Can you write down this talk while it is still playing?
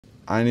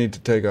I need to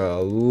take a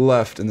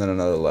left and then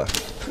another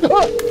left.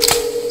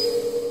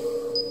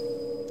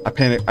 I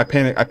panic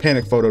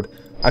photoed.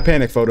 I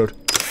panic photoed.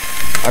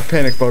 I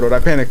panic photoed. I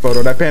panic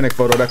photoed. I panic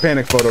photoed. I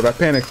panic photoed. I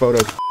panic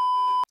photoed.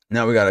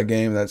 Now we got a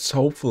game that's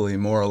hopefully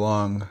more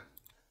along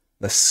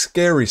the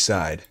scary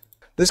side.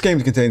 This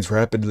game contains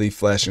rapidly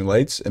flashing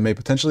lights and may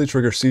potentially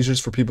trigger seizures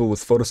for people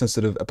with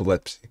photosensitive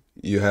epilepsy.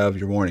 You have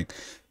your warning.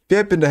 If you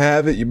happen to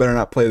have it, you better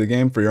not play the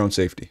game for your own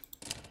safety.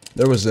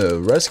 There was a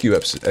rescue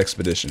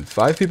expedition.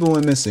 5 people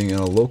went missing in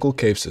a local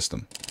cave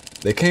system.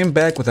 They came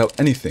back without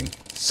anything.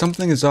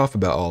 Something is off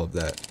about all of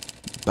that.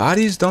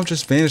 Bodies don't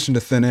just vanish into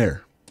thin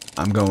air.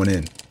 I'm going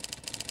in.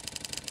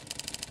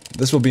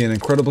 This will be an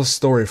incredible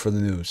story for the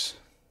news.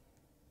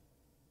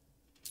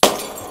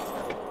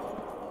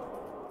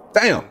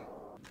 Damn!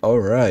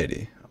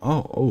 Alrighty.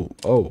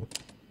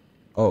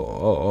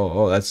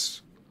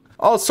 That's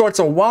all sorts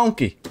of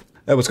wonky.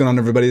 Hey, what's going on,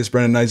 everybody? It's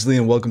Brandon Knisley,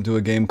 and welcome to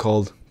a game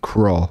called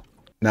Crawl.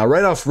 Now,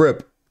 right off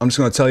rip, I'm just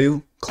going to tell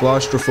you,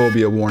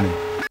 claustrophobia warning.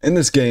 In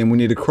this game, we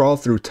need to crawl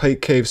through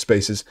tight cave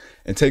spaces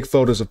and take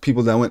photos of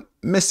people that went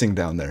missing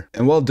down there.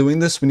 And while doing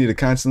this, we need to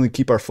constantly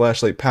keep our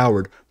flashlight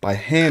powered by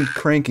hand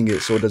cranking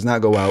it so it does not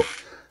go out.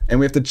 And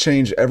we have to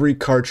change every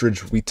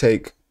cartridge we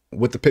take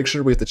with the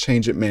picture. We have to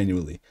change it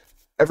manually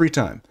every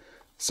time.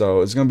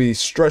 So it's going to be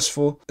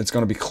stressful. It's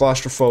going to be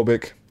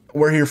claustrophobic.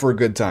 We're here for a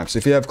good time. So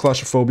if you have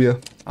claustrophobia,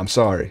 I'm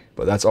sorry,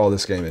 but that's all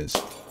this game is.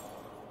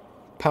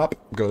 Pop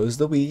goes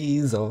the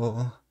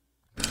weasel.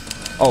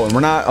 Oh, and we're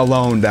not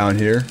alone down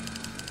here.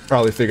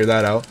 Probably figured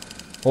that out.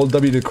 Hold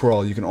W to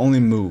crawl. You can only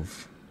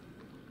move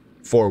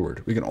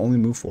forward. We can only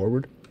move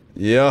forward?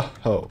 Yeah.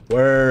 Oh,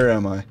 where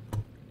am I?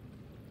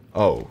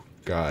 Oh,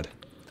 God.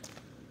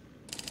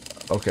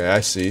 Okay, I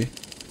see.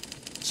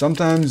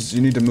 Sometimes you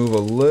need to move a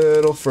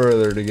little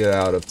further to get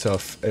out of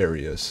tough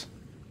areas.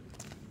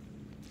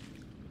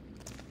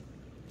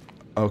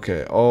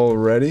 Okay,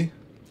 already?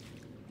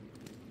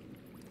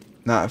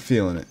 Not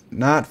feeling it.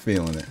 Not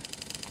feeling it.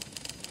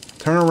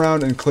 Turn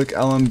around and click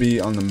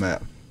LMB on the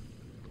map.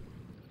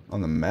 On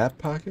the map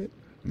pocket?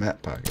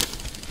 Map pocket.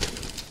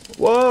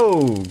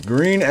 Whoa!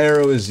 Green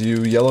arrow is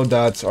you. Yellow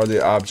dots are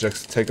the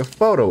objects to take a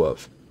photo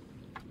of.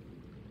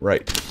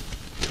 Right.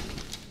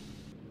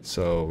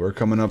 So we're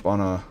coming up on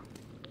a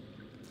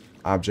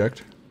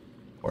object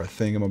or a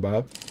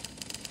thingamabob.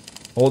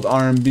 Hold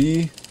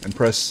RMB and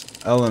press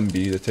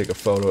LMB to take a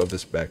photo of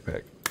this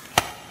backpack.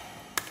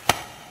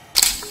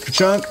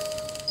 Ka-chunk!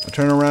 I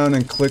turn around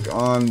and click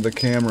on the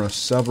camera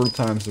several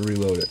times to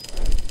reload it.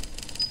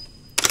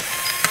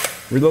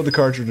 Reload the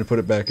cartridge and put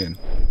it back in.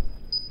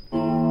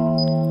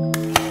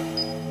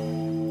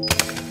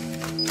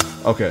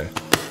 Okay.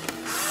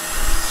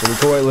 So we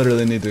quite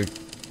literally need to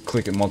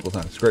click it multiple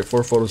times. Great,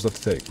 4 photos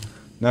left to take.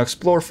 Now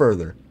explore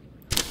further.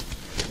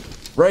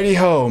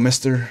 Righty-ho,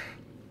 mister.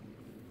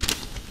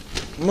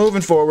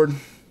 Moving forward.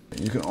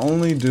 You can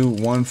only do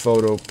 1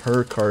 photo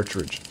per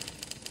cartridge.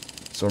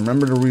 So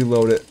remember to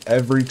reload it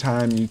every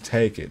time you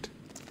take it.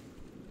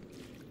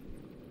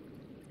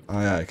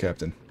 Aye, aye,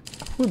 Captain.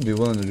 I would be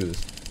willing to do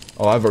this.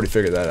 Oh, I've already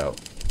figured that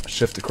out.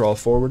 Shift to crawl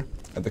forward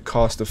at the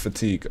cost of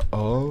fatigue.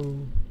 Oh.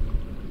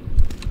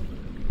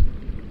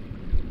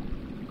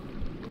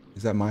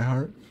 Is that my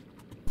heart?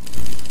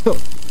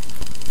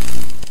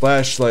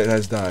 Flashlight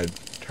has died.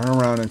 Turn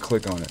around and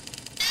click on it.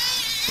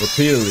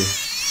 Repeatedly.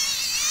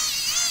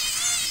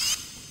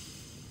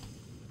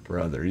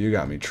 Brother, you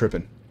got me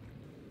tripping.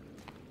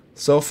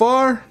 So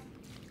far,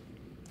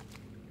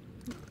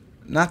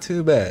 not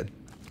too bad.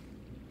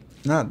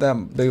 Not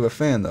that big of a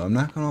fan, though. I'm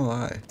not gonna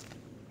lie.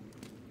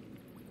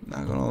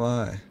 Not gonna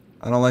lie.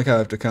 I don't like how I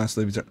have to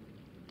constantly be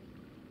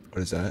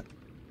What is that?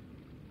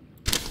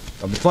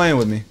 Don't be playing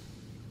with me.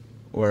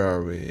 Where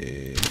are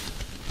we?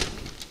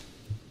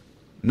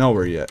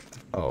 Nowhere yet.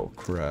 Oh,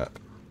 crap.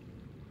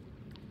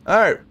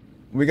 Alright.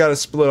 We gotta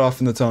split off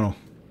in the tunnel.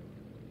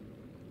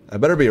 I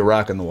better be a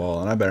rock in the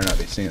wall, and I better not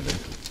be seeing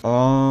things.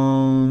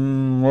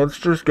 Let's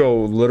just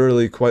go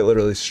literally, quite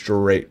literally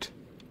straight.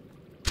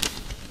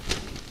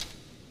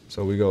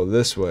 So we go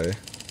this way.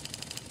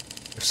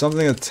 If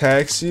something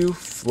attacks you,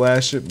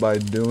 flash it by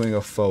doing a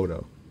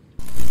photo.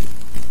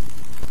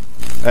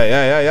 Hey,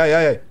 hey, hey, hey,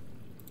 hey, hey.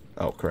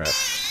 Oh, crap.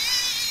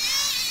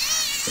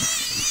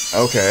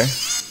 Okay.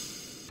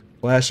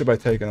 Flash it by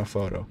taking a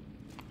photo.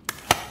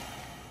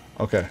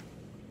 Okay.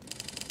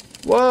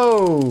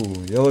 Whoa!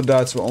 Yellow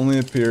dots will only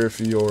appear if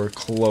you're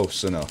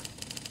close enough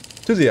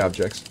to the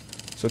objects.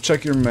 So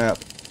check your map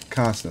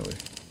constantly.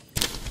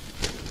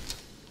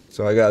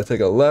 So I gotta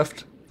take a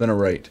left, then a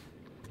right.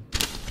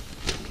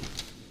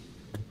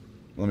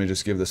 Let me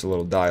just give this a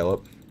little dial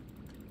up.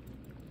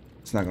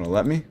 It's not gonna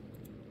let me.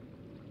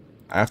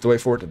 I have to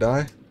wait for it to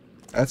die?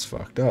 That's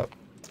fucked up.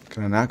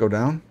 Can I not go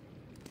down?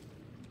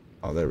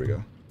 Oh, there we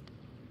go.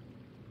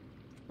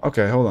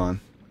 Okay, hold on.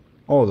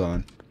 Hold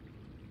on.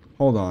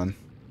 Hold on.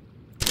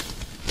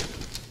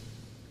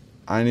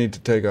 I need to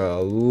take a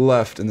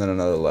left and then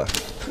another left.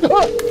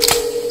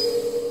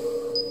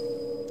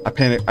 I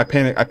panic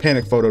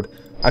photoed.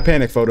 I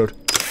panic photoed.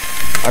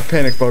 I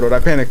panic photoed. I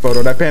panic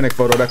photoed. I panic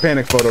photoed. I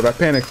panic photoed. I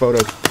panic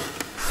photoed.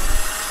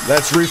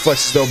 That's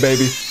reflexes though,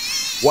 baby.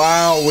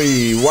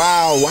 Wowee.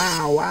 Wow,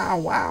 wow, wow,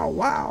 wow,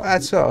 wow.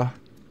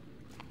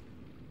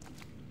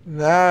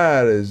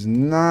 That is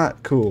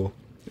not cool.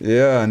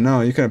 Yeah, no,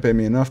 you couldn't pay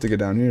me enough to get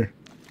down here.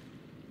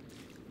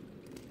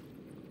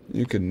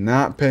 You could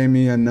not pay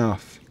me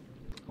enough.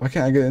 Why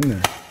can't I get in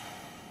there?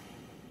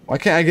 Why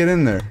can't I get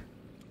in there?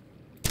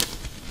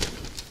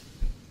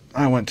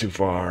 I went too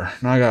far.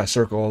 Now I gotta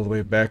circle all the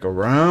way back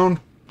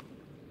around.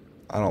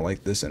 I don't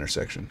like this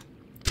intersection.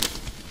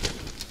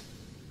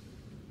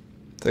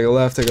 Take a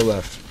left, take a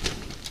left.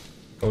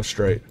 Go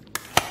straight.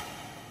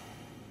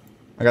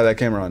 I got that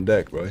camera on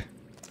deck, boy.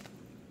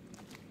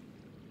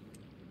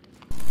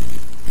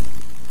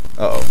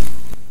 Uh-oh.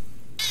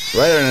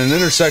 Right in an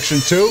intersection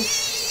too?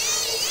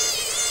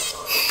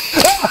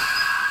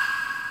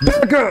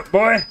 Back up,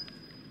 boy!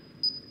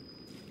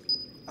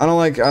 I don't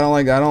like it. I don't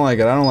like it. I don't like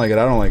it. I don't like it.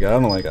 I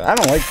don't like it. I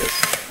don't like this.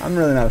 I'm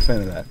really not a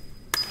fan of that.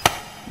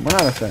 We're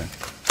not a fan.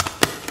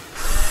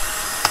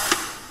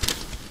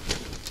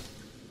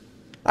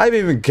 I haven't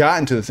even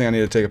gotten to the thing I need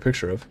to take a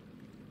picture of.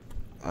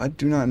 I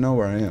do not know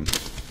where I am.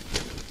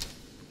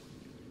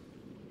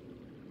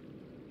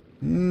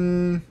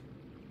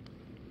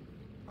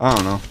 I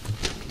don't know.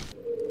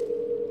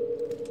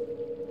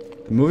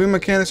 The moving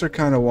mechanics are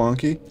kind of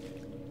wonky.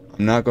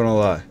 I'm not gonna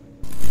lie.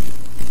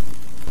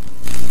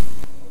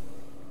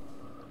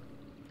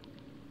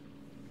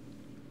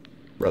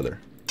 Brother.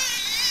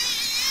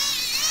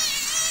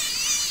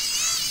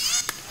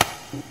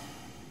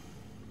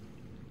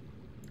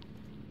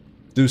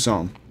 Do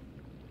something.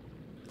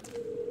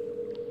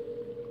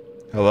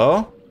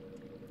 Hello?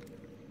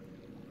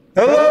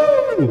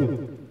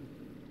 Hello?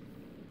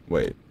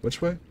 Wait,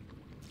 which way?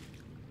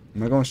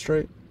 Am I going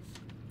straight?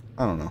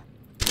 I don't know.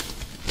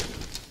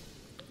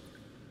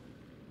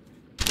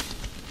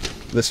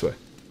 This way.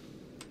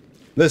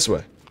 This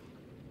way.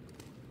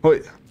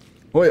 Hoya.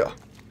 Hoya.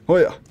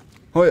 Hoya.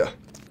 Hoya.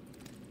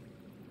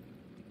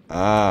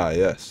 Ah,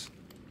 yes.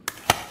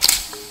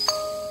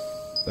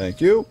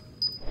 Thank you.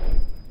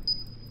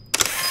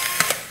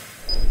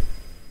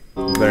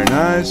 Very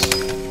nice.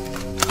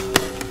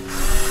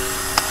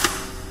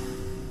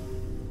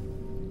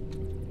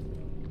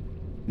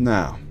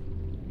 Now.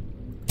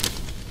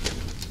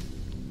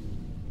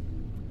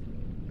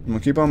 I'm gonna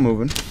keep on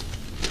moving.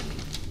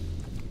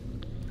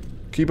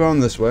 Keep on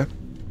this way.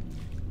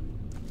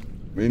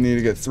 We need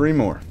to get 3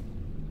 more.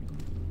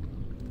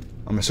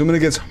 I'm assuming it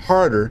gets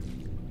harder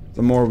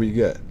the more we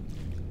get.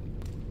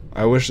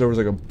 I wish there was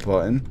like a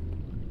button.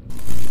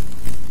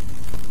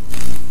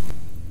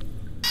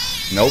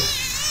 Nope.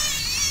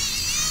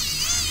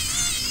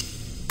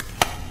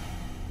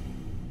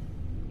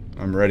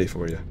 I'm ready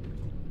for you.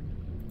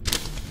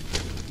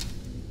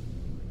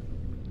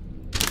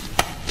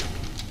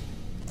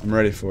 I'm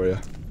ready for you.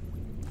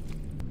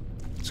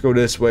 Let's go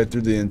this way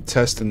through the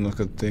intestine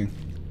looking thing.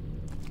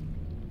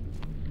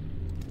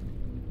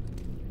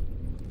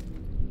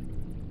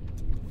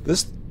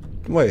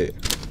 Wait.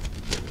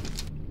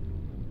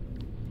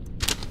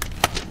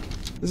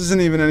 This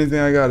isn't even anything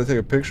I gotta take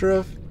a picture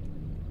of?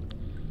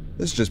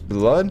 This is just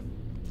blood?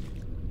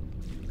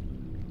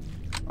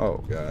 Oh,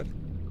 God.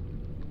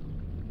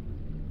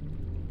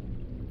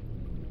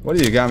 What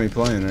do you got me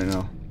playing right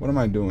now? What am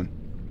I doing?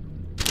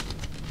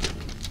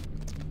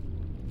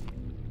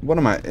 What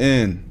am I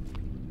in?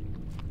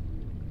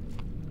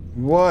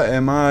 What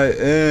am I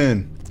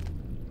in?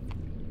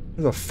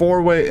 There's a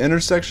 4-way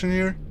intersection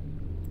here?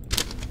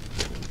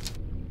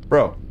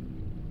 Bro.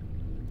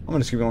 I'm gonna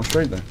just keep going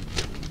straight then.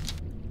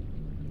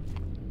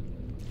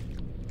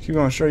 Keep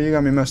going straight, you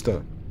got me messed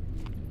up.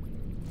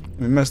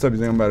 I mean, messed up, you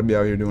think I'm about to be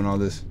out here doing all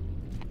this?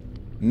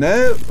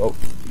 No! Oh.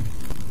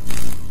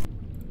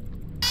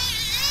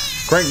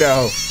 Crank that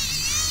hoe.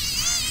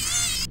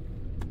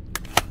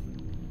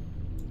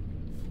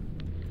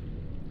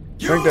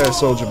 Crank that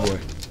soldier boy.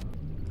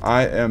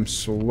 I am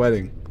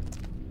sweating.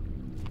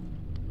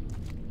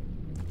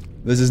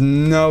 This is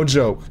no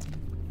joke.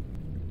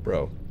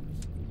 Bro.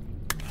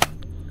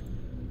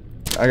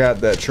 I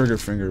got that trigger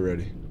finger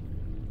ready.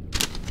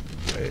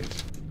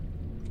 Wait.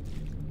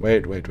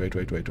 Wait.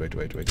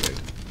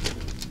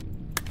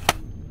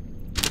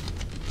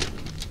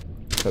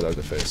 Cut out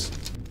the face.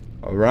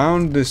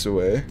 Around this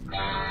way.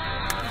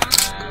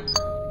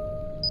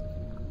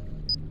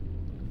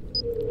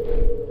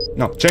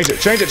 No, change it.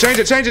 Change the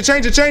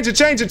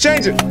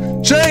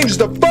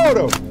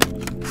photo!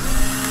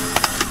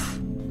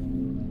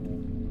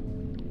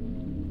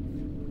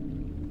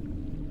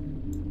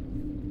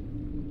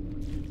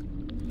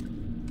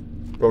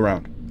 Go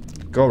around.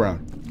 Go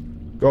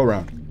around. Go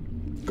around.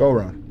 Go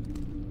around.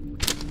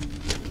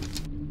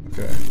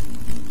 Okay.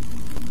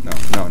 No.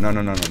 No,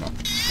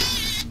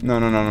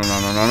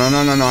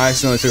 I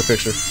accidentally took a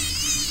picture.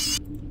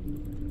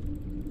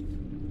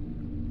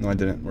 No, I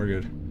didn't. We're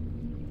good.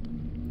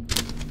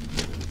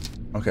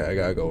 Okay, I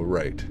gotta go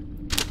right.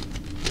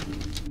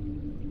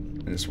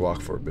 And just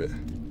walk for a bit.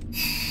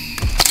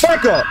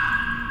 Back up!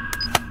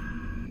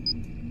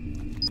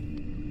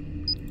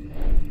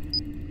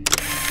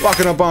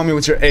 Walking up on me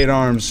with your 8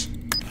 arms.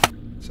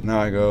 So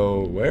now I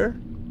go where?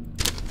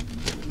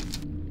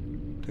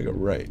 Take a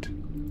right.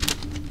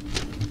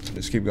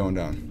 Just keep going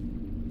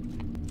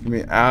down. Get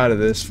me out of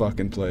this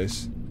fucking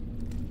place.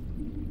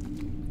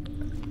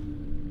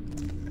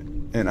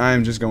 And I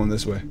am just going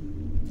this way.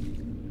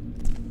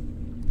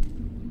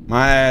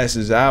 My ass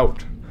is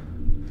out.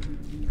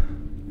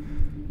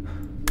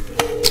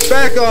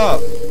 Back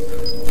up!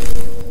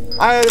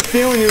 I had a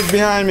feeling you was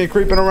behind me,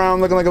 creeping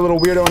around, looking like a little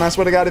weirdo, and I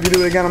swear to God, if you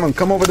do it again, I'm gonna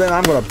come over there and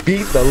I'm gonna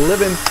beat the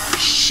living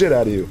shit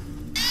out of you.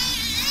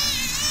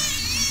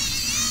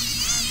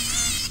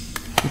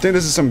 You think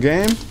this is some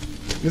game?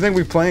 You think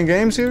we playing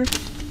games here?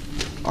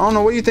 I don't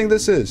know what you think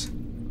this is.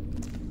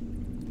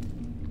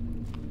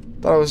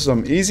 Thought it was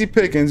some easy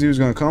pickings. You was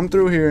gonna come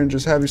through here and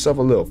just have yourself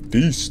a little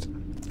feast.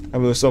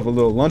 Have yourself a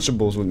little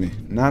Lunchables with me.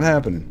 Not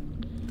happening.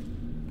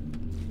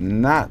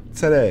 Not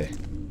today.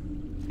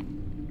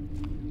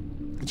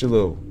 Get your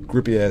little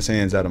grippy ass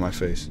hands out of my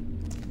face.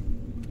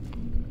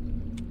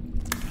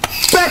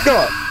 Back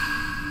up!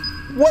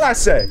 What'd I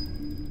say?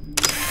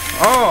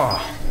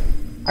 Oh,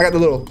 I got the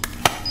little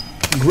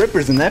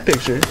grippers in that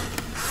picture.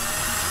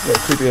 You got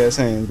creepy ass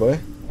hands, boy.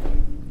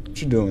 What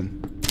you doing?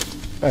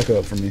 Back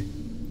up from me.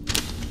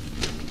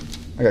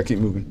 I gotta keep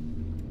moving.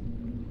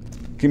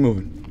 Keep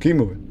moving. Keep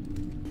moving.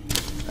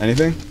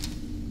 Anything?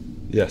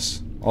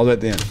 Yes. All the way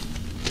at the end.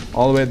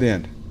 All the way at the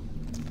end.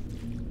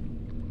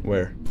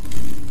 Where?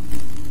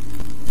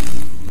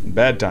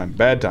 Bad time.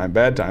 Bad time.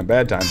 Bad time.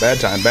 Bad time. Bad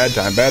time. Bad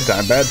time. Bad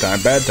time. Bad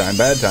time. Bad time.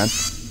 Bad time.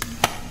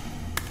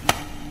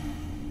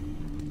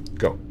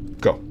 Go.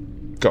 Go.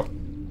 Go.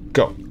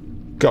 Go.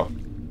 Go.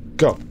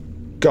 Go.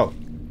 Go.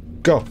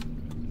 Go.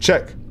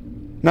 Check.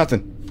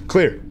 Nothing.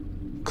 Clear.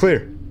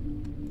 Clear.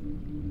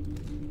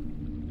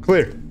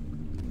 Clear.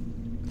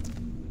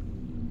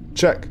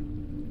 Check.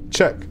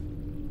 Check.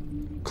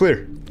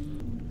 Clear.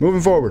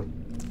 Moving forward.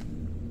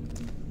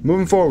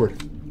 Moving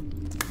forward.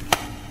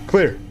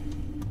 Clear.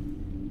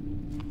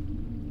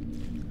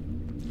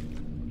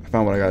 I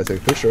found what I gotta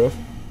take a picture of.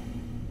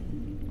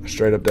 A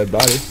straight up dead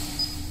body.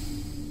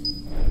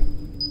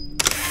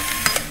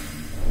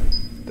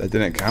 That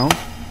didn't count?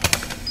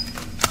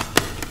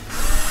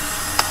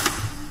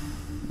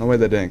 No way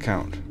that didn't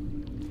count.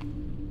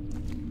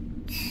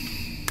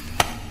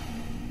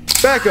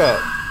 Back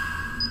up!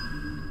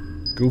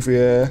 Goofy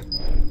ass.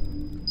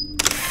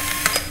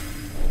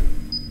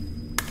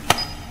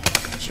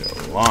 Your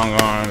long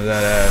arms,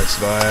 that ass,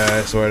 boy.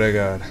 I swear to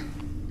God.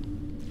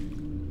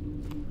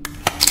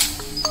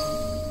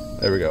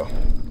 There we go.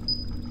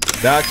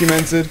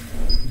 Documented.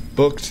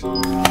 Booked.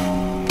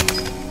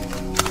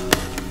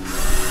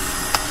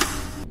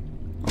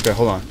 Okay,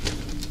 hold on.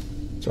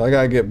 So I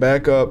gotta get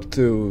back up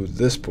to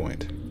this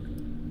point.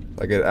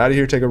 If I get out of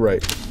here, take a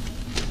right.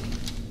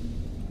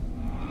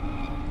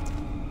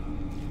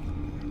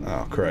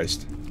 Oh,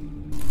 Christ.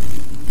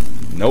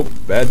 Nope.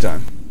 Bad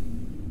time.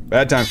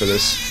 Bad time for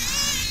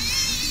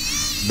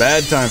this.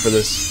 Bad time for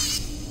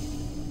this.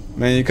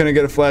 Man, you couldn't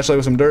get a flashlight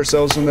with some dirt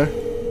cells from there?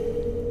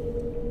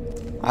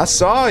 I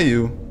saw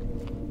you.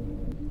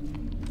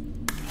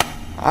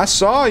 I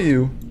saw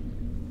you.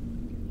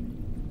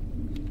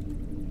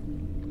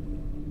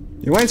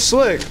 You ain't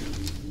slick.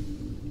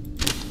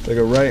 Take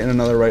a right and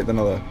another right, then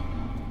a left.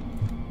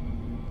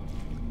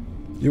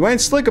 You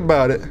ain't slick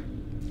about it.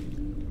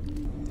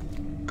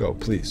 Go,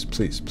 please,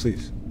 please,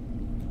 please.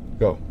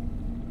 Go.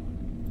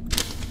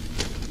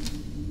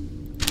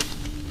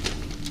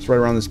 It's right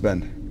around this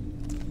bend.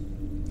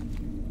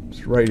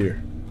 It's right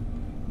here.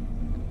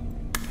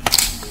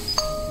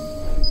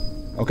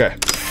 Okay,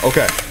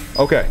 okay,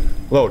 okay.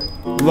 Load,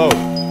 load,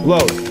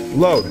 load,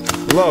 load,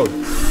 load,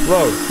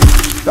 load.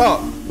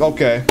 Oh,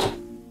 okay.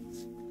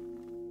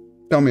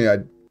 Tell me I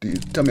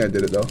did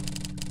it though.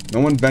 No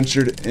one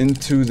ventured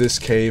into this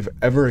cave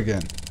ever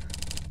again.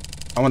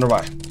 I wonder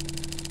why.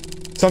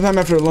 Sometime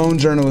after a lone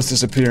journalist's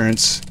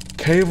disappearance,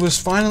 cave was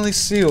finally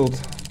sealed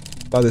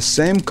by the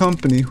same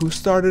company who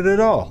started it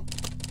all.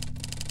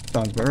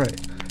 Sounds about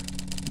right.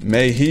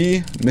 May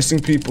he, missing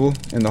people,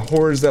 and the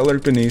horrors that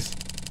lurk beneath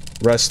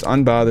rest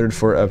unbothered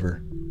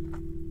forever.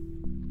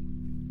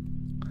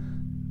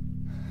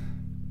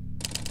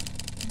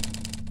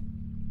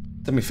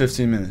 Took me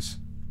 15 minutes.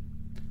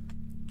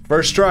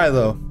 First try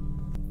though.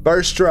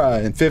 First try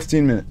in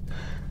 15 minutes.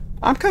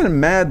 I'm kind of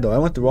mad though. I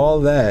went through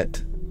all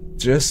that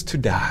just to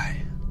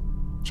die.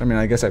 Which, I mean,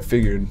 I guess I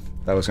figured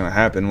that was gonna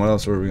happen. What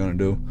else were we gonna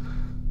do?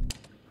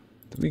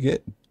 Did we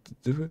get...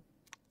 Did we?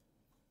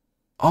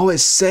 Oh, it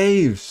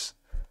saves.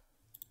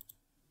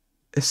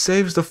 It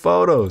saves the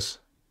photos.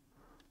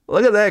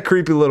 Look at that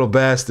creepy little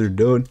bastard,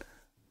 dude.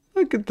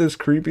 Look at this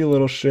creepy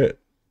little shit.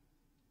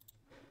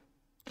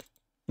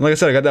 Like I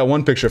said, I got that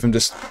one picture of him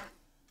just...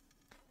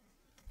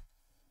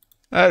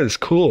 That is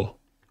cool.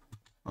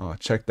 Oh,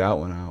 check that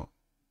one out.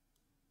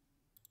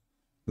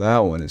 That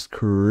one is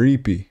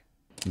creepy.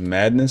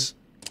 Madness?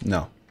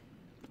 No.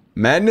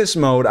 Madness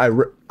mode, I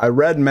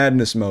read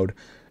Madness mode,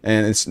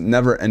 and it's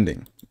never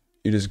ending.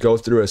 You just go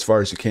through as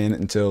far as you can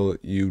until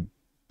you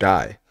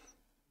die.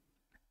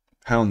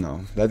 Hell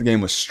no. That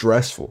game was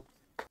stressful.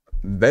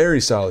 Very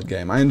solid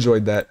game. I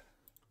enjoyed that.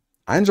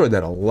 I enjoyed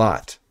that a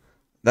lot.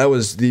 That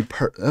was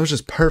that was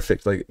just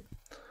perfect. Like,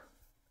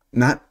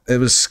 not, it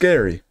was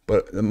scary,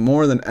 but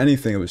more than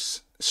anything, it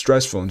was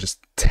stressful and just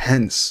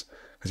tense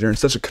because you're in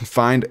such a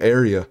confined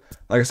area.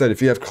 Like I said,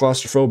 if you have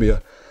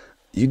claustrophobia,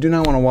 you do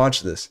not want to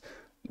watch this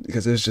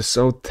because it's just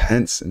so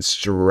tense and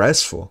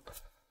stressful.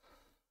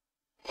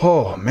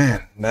 Oh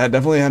man, that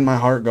definitely had my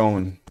heart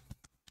going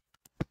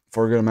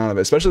for a good amount of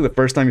it, especially the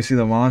first time you see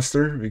the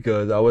monster,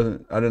 because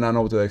I did not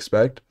know what to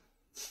expect.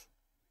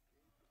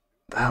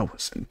 That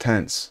was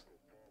intense.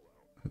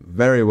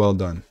 Very well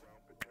done.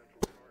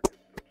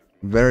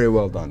 Very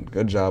well done.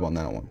 Good job on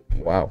that one.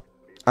 Wow.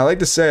 I like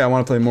to say I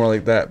want to play more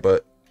like that,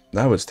 but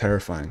that was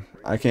terrifying.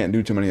 I can't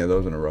do too many of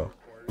those in a row.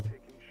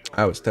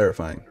 That was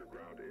terrifying,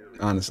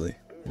 honestly,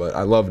 but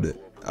I loved it.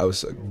 That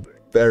was a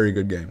very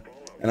good game.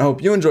 And I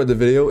hope you enjoyed the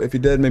video. If you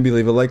did, maybe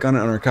leave a like on it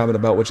or a comment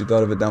about what you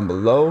thought of it down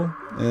below.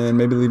 And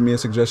maybe leave me a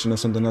suggestion of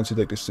something else you'd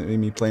like to see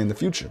me play in the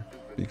future.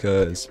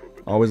 Because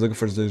I'm always looking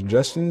for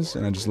suggestions,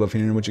 and I just love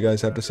hearing what you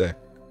guys have to say.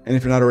 And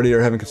if you're not already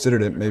or haven't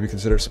considered it, maybe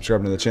consider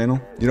subscribing to the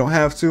channel. You don't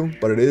have to,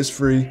 but it is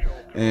free,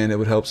 and it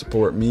would help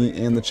support me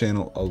and the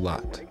channel a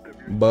lot.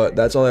 But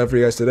that's all I have for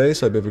you guys today,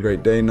 so I hope you have a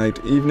great day,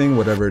 night, evening,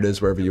 whatever it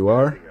is, wherever you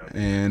are.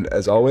 And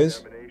as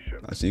always,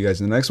 I'll see you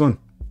guys in the next one.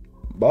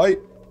 Bye!